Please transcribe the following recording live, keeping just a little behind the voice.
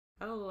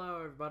Hello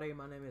everybody,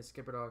 my name is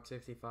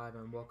SkipperDog65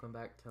 and welcome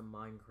back to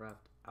Minecraft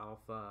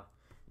Alpha.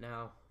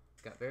 Now,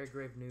 got very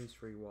grave news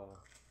for you all.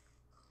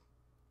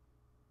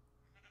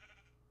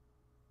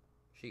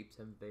 Sheeps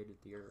have invaded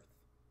the earth.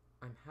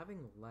 I'm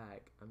having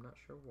lag, I'm not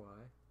sure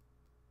why.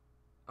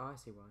 Oh, I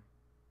see why.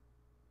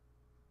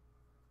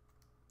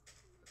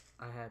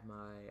 I had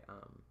my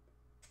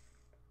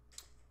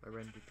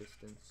render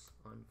distance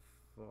on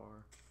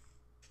far.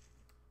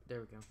 There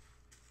we go.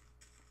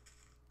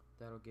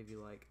 That'll give you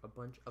like a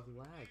bunch of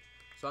lag.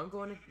 So I'm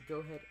going to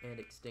go ahead and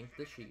extinct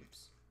the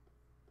sheeps,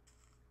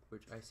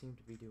 which I seem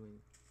to be doing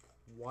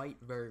quite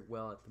very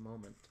well at the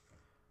moment.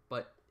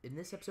 But in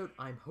this episode,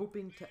 I'm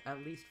hoping to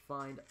at least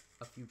find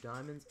a few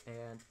diamonds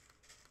and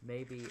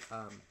maybe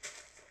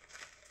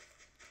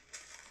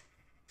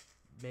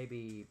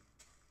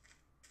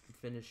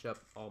finish up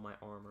all my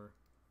armor.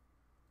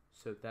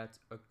 So that's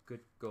a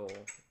good goal,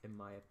 in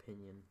my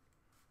opinion.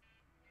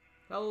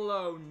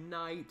 Hello,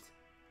 knight.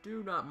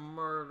 Do not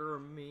murder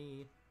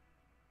me.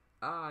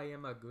 I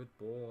am a good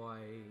boy.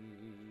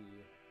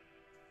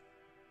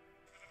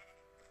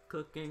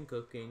 Cooking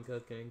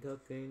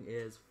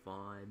is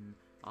fun.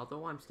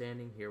 Although I'm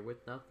standing here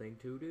with nothing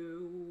to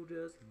do,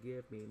 just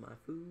give me my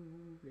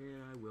food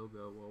and I will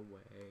go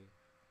away.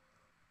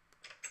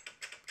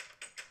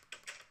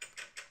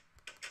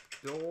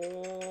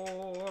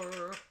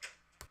 Door!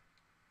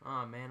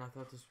 Aw, man, I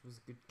thought this was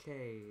a good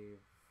cave.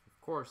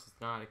 Of course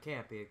it's not, it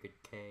can't be a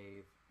good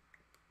cave.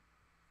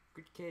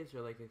 Good caves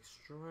are like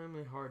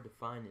extremely hard to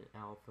find in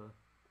Alpha.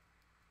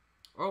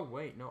 Oh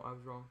wait, no, I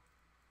was wrong.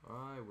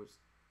 I was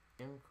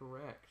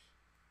incorrect.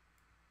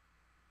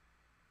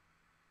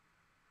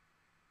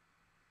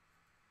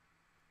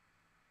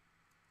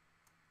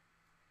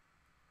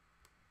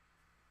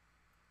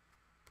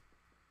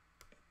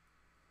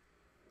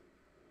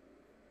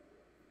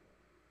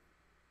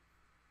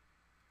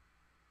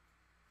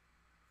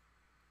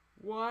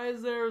 Why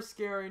is there a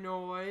scary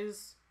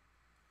noise?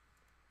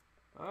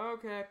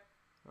 Okay.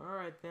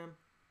 Alright then.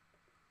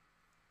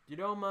 You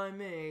don't mind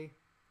me.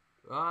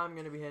 I'm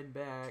gonna be heading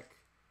back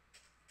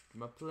to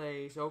my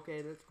place.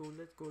 Okay, let's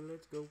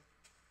go.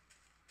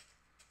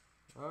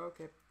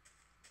 Okay.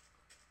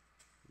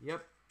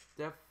 Yep,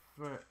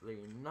 definitely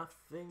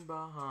nothing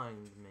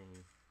behind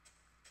me.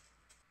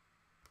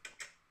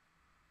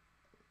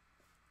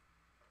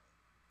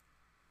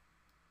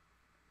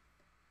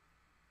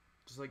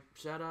 Just like,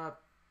 shut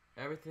up.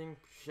 Everything,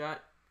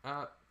 shut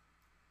up.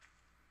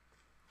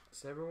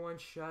 So everyone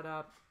shut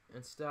up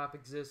and stop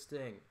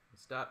existing.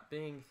 Stop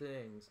being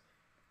things.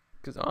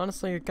 Because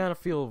honestly, I kind of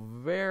feel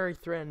very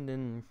threatened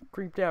and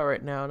creeped out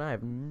right now, and I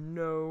have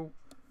no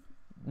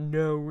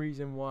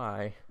reason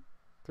why.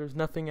 There's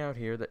nothing out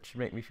here that should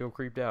make me feel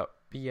creeped out,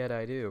 but yet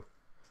I do.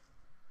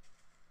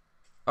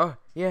 Oh,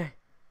 yeah,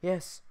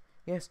 yes,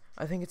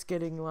 I think it's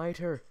getting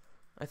lighter.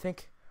 I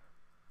think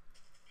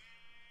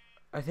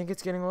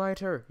it's getting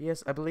lighter.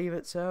 Yes, I believe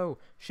it so.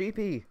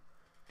 Sheepy!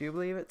 Do you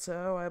believe it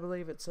so? I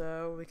believe it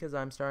so, because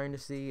I'm starting to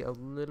see a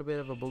little bit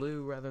of a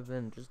blue rather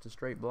than just a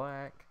straight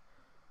black.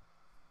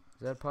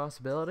 Is that a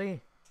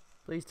possibility?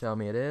 Please tell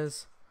me it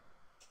is.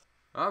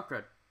 Oh,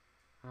 crud.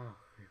 Oh,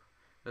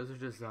 those are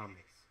just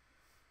zombies.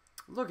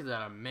 Look at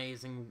that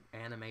amazing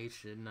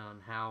animation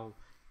on how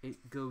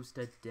it goes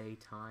to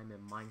daytime in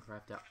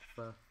Minecraft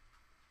Alpha.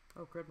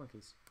 Oh, crud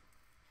monkeys.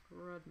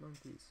 Crud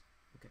monkeys.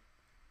 Okay.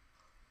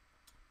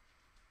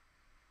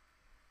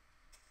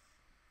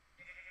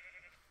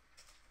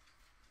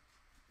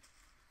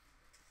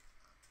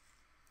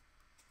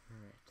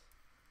 Alright.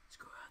 Let's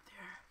go out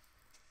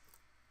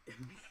there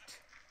and meet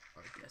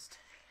our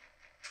destiny.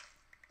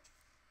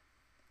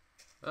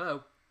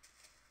 Uh-oh.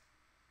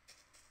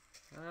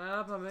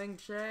 Help, I'm being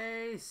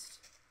chased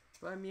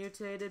by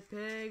mutated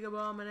pig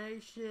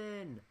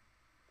abomination.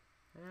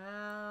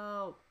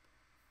 Help.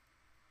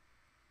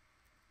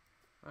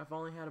 I've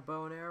only had a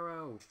bow and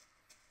arrow.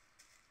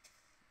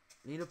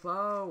 Need a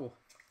bow.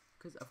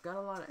 Because I've got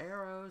a lot of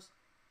arrows.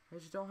 I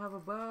just don't have a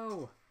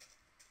bow.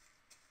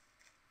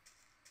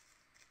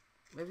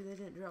 Maybe they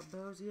didn't drop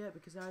bows yet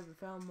because I haven't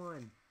found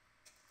one.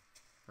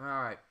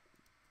 Alright.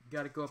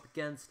 Gotta go up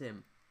against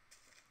him.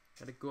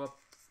 Gotta go up.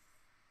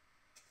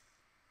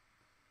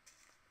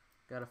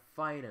 Gotta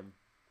fight him.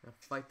 Gotta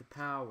fight the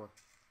power.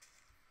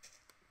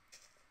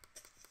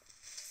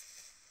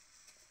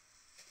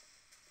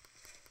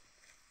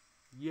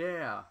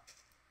 Yeah.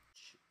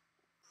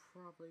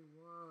 Probably.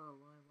 Whoa.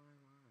 Why?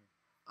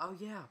 Oh,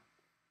 yeah.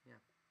 Yeah.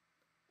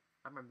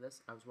 I remember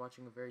this. I was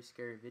watching a very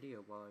scary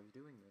video while I was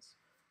doing this.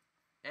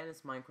 And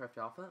it's Minecraft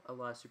Alpha, a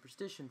lot of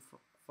superstition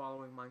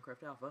following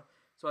Minecraft Alpha,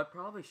 so I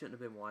probably shouldn't have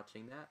been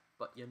watching that,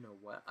 but you know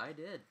what, I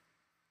did.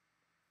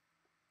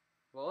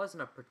 Well, it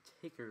wasn't a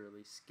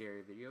particularly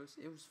scary video,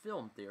 it was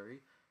film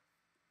theory,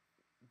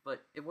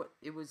 but it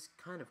was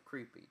kind of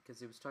creepy,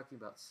 because it was talking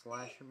about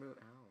slasher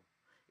movies,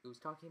 It was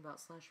talking about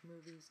slasher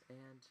movies,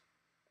 and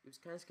it was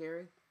kind of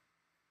scary,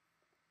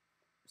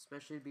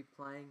 especially to be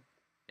playing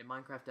in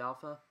Minecraft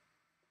Alpha,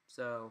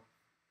 so,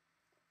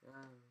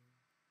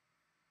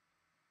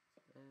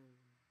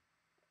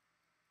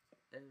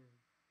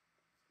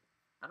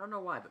 I don't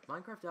know why, but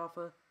Minecraft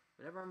Alpha,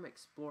 whenever I'm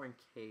exploring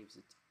caves,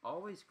 it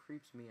always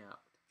creeps me out.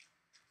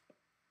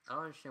 I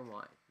don't understand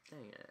why.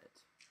 Dang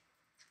it.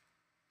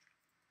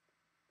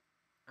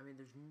 I mean,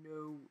 there's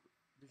no,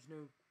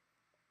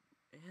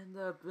 and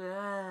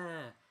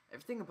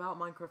everything about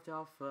Minecraft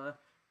Alpha,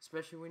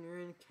 especially when you're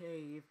in a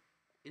cave,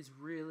 is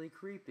really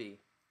creepy.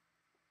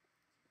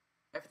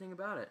 Everything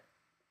about it.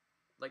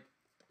 Like,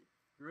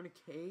 you're in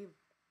a cave,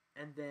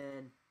 and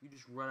then you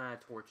just run out of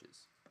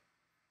torches.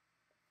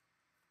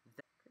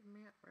 Good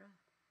man, bruh.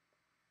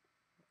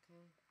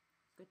 Okay.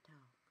 Good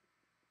talk.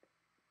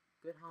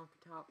 Good honky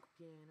talk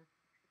piano.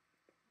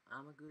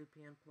 I'm a good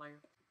piano player.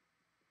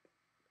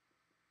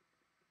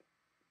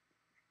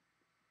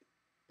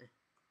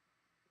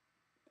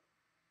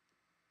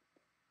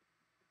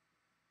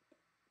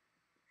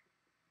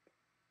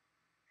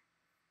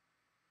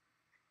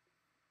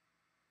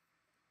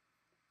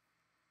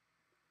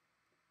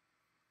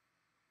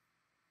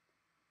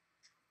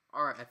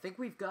 Alright, I think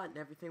we've gotten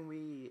everything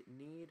we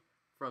need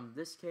from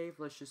this cave.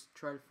 Let's just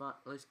try to find,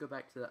 let's go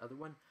back to the other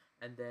one,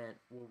 and then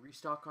we'll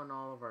restock on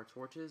all of our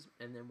torches,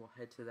 and then we'll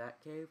head to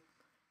that cave,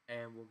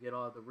 and we'll get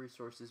all the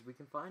resources we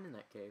can find in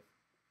that cave.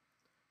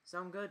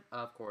 Sound good?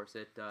 Of course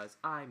it does.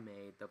 I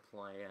made the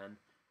plan,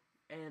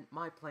 and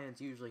my plans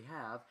usually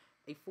have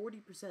a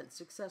 40%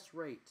 success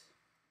rate.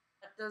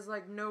 That does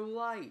like no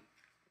light.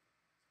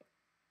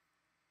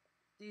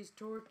 These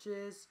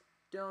torches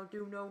don't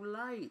do no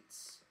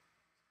lights.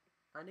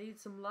 I need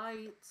some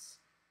lights,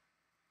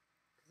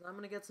 because I'm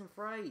going to get some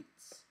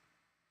frights.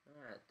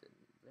 That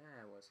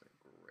wasn't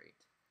great.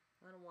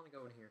 I don't want to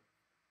go in here.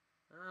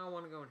 I don't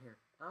want to go in here.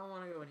 I don't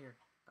want to go in here.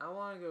 I don't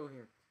want to go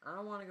here. I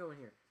don't want to go in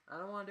here. I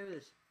don't want to do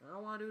this. I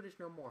don't want to do this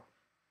no more.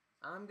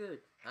 I'm good.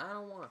 I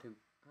don't want to.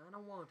 I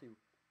don't want to.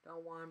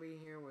 Don't want to be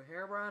here with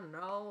Herobrine and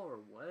all or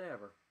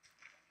whatever.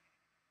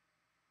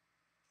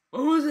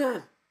 What was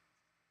that?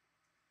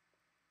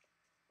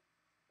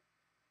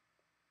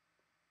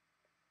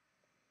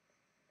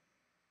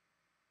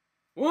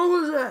 What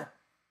was that?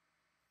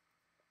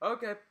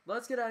 Okay,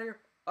 let's get out of here.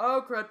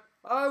 Oh crud.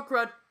 Oh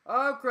crud.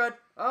 Oh crud.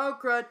 Oh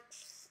crud.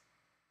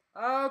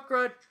 Oh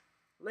crud.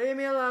 Leave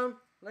me alone.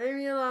 Leave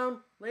me alone.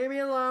 Leave me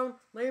alone.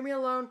 Leave me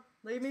alone.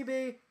 Leave me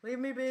be. Leave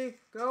me be.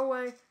 Go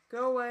away.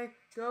 Go away.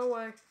 Go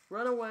away.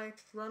 Run away.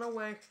 Run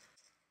away.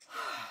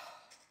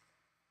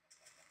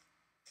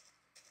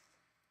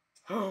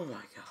 Oh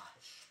my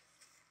gosh.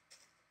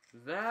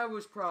 That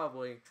was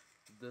probably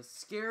the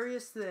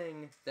scariest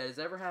thing that has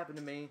ever happened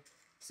to me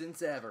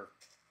since ever.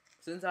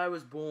 Since I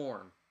was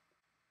born.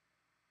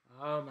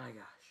 Oh my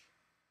gosh.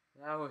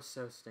 That was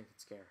so stinking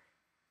scary.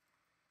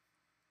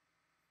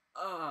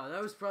 Oh,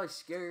 that was probably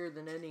scarier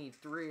than any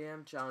 3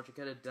 AM challenge I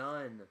could have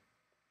done.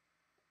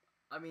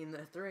 I mean,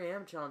 the 3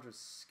 AM challenge was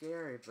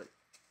scary, but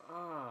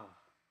that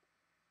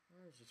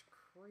was just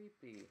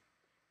creepy.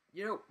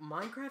 You know,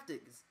 Minecraft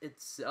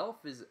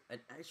itself is an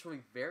actually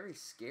very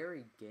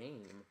scary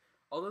game.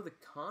 Although the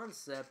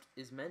concept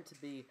is meant to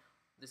be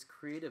this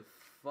creative,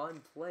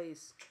 fun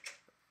place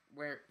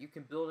where you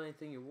can build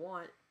anything you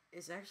want,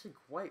 it's actually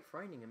quite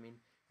frightening. I mean,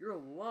 you're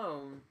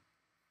alone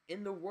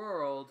in the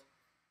world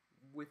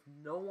with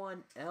no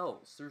one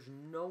else. There's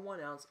no one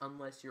else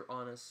unless you're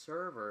on a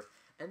server.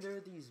 And there are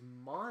these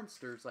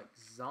monsters like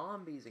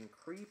zombies and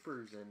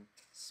creepers and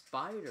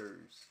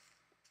spiders.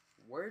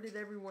 Where did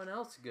everyone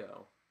else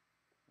go?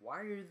 Why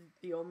are you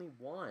the only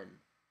one?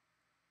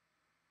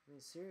 I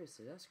mean,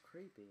 seriously, that's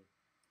creepy.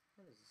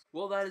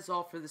 Well, that is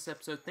all for this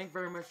episode. Thank you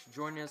very much for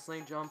joining us,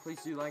 Lane John.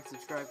 Please do like,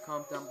 subscribe,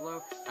 comment down below.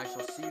 I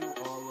shall see you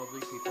all lovely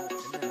people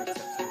in the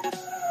next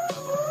episode.